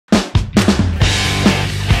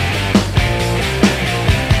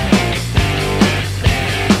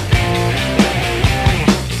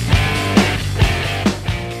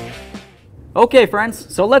Okay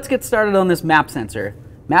friends, so let's get started on this MAP sensor.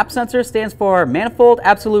 MAP sensor stands for Manifold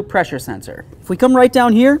Absolute Pressure Sensor. If we come right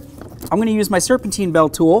down here, I'm going to use my serpentine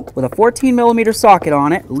belt tool with a 14mm socket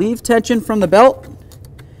on it, leave tension from the belt,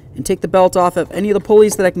 and take the belt off of any of the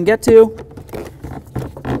pulleys that I can get to,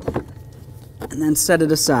 and then set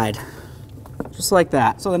it aside, just like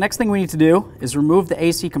that. So the next thing we need to do is remove the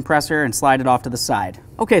AC compressor and slide it off to the side.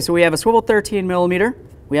 Okay, so we have a swivel 13mm,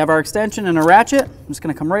 we have our extension and a ratchet. I'm just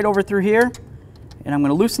going to come right over through here, and I'm going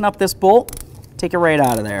to loosen up this bolt, take it right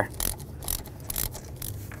out of there.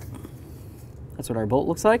 That's what our bolt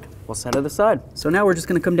looks like. We'll set it aside. So now we're just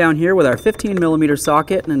going to come down here with our 15mm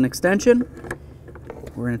socket and an extension.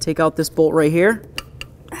 We're going to take out this bolt right here.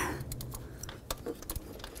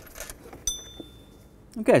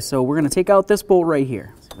 Okay, so we're going to take out this bolt right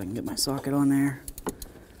here. See if I can get my socket on there.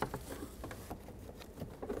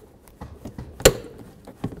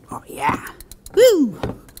 Oh yeah! Woo!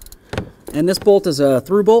 And this bolt is a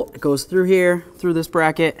through bolt. It goes through here, through this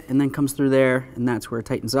bracket, and then comes through there, and that's where it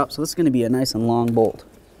tightens up. So this is going to be a nice and long bolt.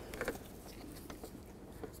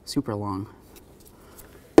 Super long.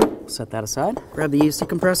 Set that aside. Grab the AC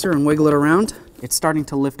compressor and wiggle it around. It's starting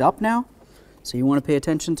to lift up now, so you want to pay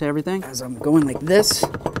attention to everything. As I'm going like this,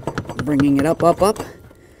 bringing it up, up, up,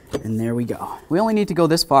 and there we go. We only need to go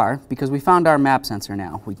this far because we found our MAP sensor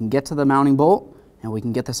now. We can get to the mounting bolt, and we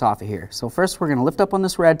can get this off of here. So first we're going to lift up on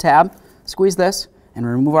this red tab, squeeze this, and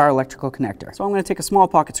remove our electrical connector. So I'm going to take a small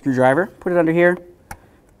pocket screwdriver, put it under here,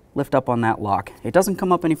 lift up on that lock. It doesn't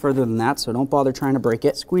come up any further than that, so don't bother trying to break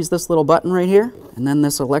it. Squeeze this little button right here, and then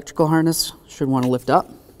this electrical harness should want to lift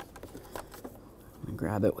up. I'm going to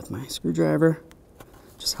grab it with my screwdriver,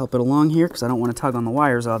 just help it along here because I don't want to tug on the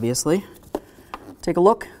wires, obviously. Take a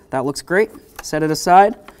look. That looks great. Set it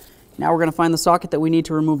aside. Now we're going to find the socket that we need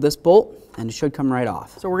to remove this bolt, and it should come right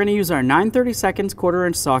off. So we're going to use our 9/32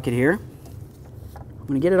 1/4" socket here. I'm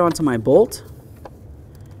going to get it onto my bolt.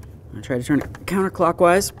 I'm going to try to turn it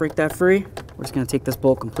counterclockwise, break that free. We're just going to take this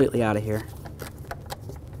bolt completely out of here.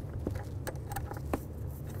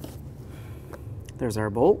 There's our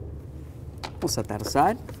bolt. We'll set that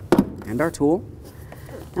aside, and our tool.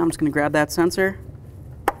 Now I'm just going to grab that sensor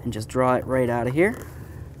and just draw it right out of here.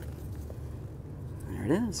 There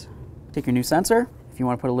it is. Take your new sensor. If you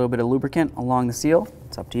want to put a little bit of lubricant along the seal,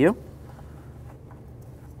 it's up to you.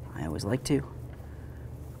 I always like to.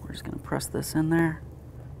 We're just going to press this in there.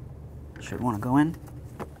 Should want to go in.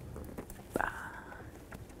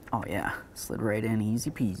 Oh yeah, slid right in,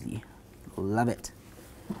 easy peasy. Love it.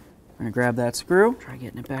 I'm going to grab that screw, try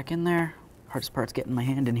getting it back in there. Hardest part's getting my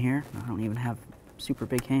hand in here. I don't even have super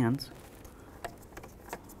big hands.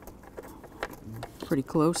 Pretty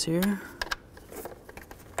close here.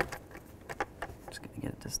 Just going to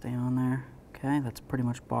get it to stay on there. Okay, that's pretty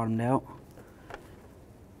much bottomed out.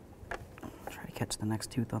 Try to catch the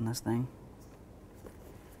next tooth on this thing.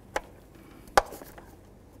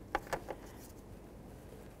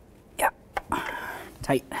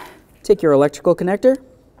 Tight. Take your electrical connector.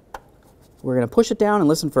 We're going to push it down and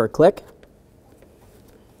listen for a click.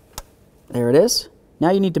 There it is. Now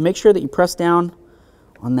you need to make sure that you press down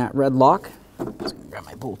on that red lock. I'm just going to grab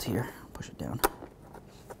my bolt here, push it down.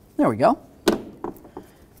 There we go.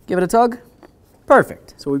 Give it a tug.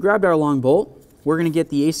 Perfect. So we grabbed our long bolt. We're going to get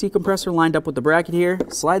the AC compressor lined up with the bracket here,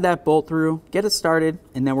 slide that bolt through, get it started,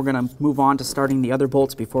 and then we're going to move on to starting the other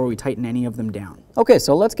bolts before we tighten any of them down. Okay,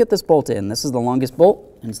 so let's get this bolt in. This is the longest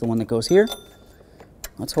bolt, and it's the one that goes here.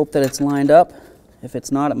 Let's hope that it's lined up. If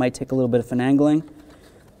it's not, it might take a little bit of finagling.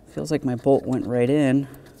 Feels like my bolt went right in,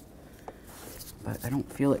 but I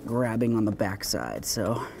don't feel it grabbing on the back side.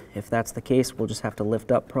 So if that's the case, we'll just have to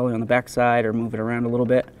lift up probably on the back side or move it around a little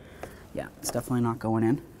bit. Yeah, it's definitely not going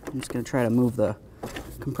in. I'm just going to try to move the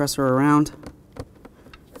compressor around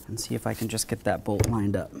and see if I can just get that bolt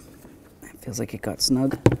lined up. It feels like it got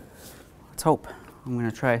snug. Let's hope. I'm going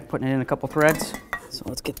to try putting it in a couple threads. So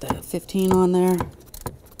let's get that 15 on there.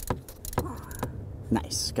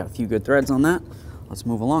 Nice. Got a few good threads on that. Let's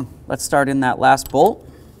move along. Let's start in that last bolt.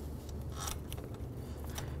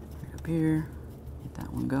 Right up here. Get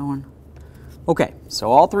that one going. Okay,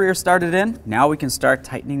 so all three are started in. Now we can start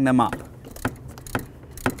tightening them up.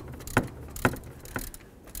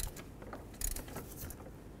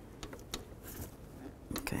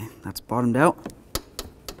 Okay, that's bottomed out.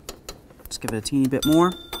 Just give it a teeny bit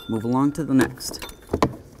more. Move along to the next.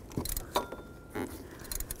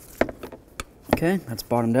 Okay, that's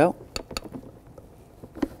bottomed out.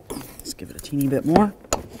 Just give it a teeny bit more.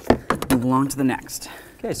 Move along to the next.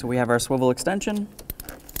 Okay, so we have our swivel extension.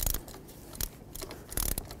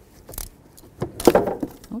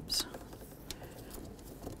 Oops.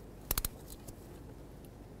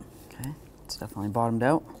 Okay, let's finally bottomed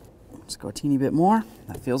out. Let's go a teeny bit more.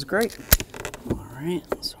 That feels great. All right,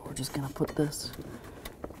 so we're just gonna put this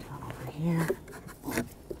down over here.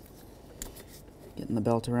 Getting the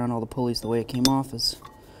belt around all the pulleys the way it came off is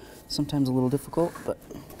sometimes a little difficult, but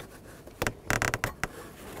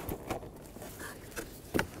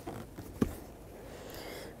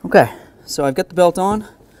okay, so I've got the belt on.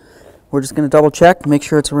 We're just going to double check, make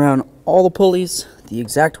sure it's around all the pulleys the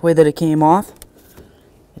exact way that it came off.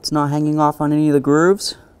 It's not hanging off on any of the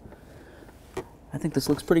grooves. I think this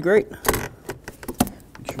looks pretty great.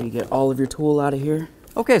 Make sure you get all of your tool out of here.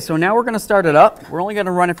 Okay, so now we're going to start it up. We're only going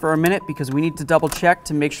to run it for a minute because we need to double check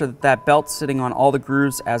to make sure that that belt's sitting on all the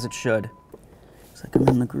grooves as it should. Looks like I'm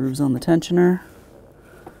in the grooves on the tensioner.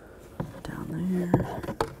 Down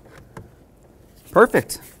there.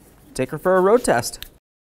 Perfect. Take her for a road test.